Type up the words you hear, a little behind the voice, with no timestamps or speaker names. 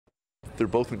they're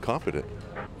both incompetent,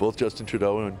 both Justin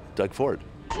Trudeau and Doug Ford.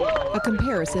 A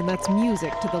comparison that's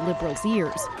music to the Liberals'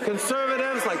 ears.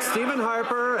 Conservatives like Stephen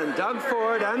Harper and Doug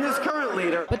Ford and this current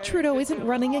leader. But Trudeau isn't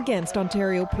running against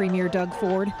Ontario Premier Doug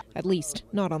Ford, at least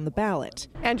not on the ballot.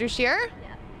 Andrew Scheer?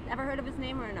 Yeah. Ever heard of his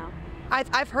name or no?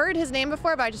 I've heard his name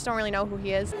before, but I just don't really know who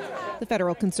he is. The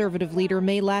federal Conservative leader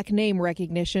may lack name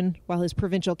recognition, while his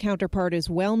provincial counterpart is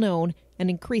well known and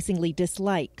increasingly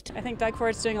disliked. I think Doug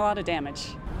Ford's doing a lot of damage.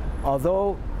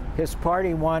 Although his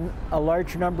party won a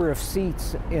large number of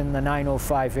seats in the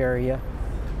 905 area,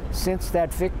 since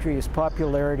that victory, his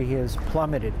popularity has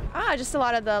plummeted. Just a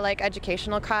lot of the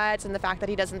educational cuts and the fact that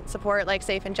he doesn't support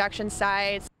safe injection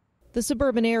sites. The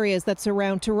suburban areas that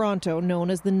surround Toronto,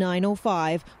 known as the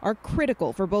 905, are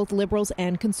critical for both Liberals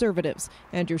and Conservatives.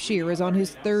 Andrew Scheer is on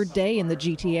his third day in the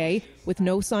GTA, with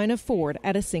no sign of Ford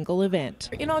at a single event.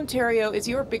 In Ontario, is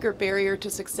your bigger barrier to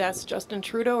success Justin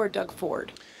Trudeau or Doug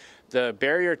Ford? The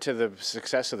barrier to the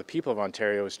success of the people of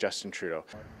Ontario is Justin Trudeau.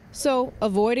 So,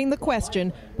 avoiding the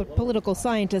question, but political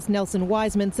scientist Nelson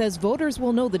Wiseman says voters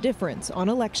will know the difference on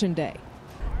Election Day.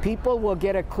 People will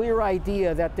get a clear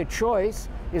idea that the choice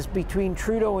is between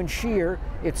Trudeau and Scheer.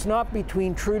 It's not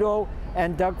between Trudeau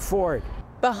and Doug Ford.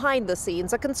 Behind the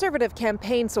scenes, a Conservative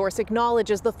campaign source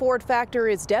acknowledges the Ford factor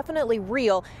is definitely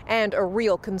real and a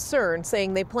real concern,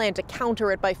 saying they plan to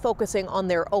counter it by focusing on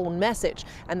their own message.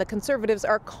 And the Conservatives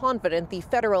are confident the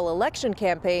federal election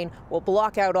campaign will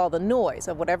block out all the noise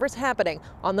of whatever's happening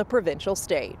on the provincial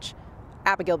stage.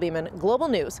 Abigail Bimman, Global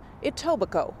News,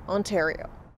 Etobicoke, Ontario.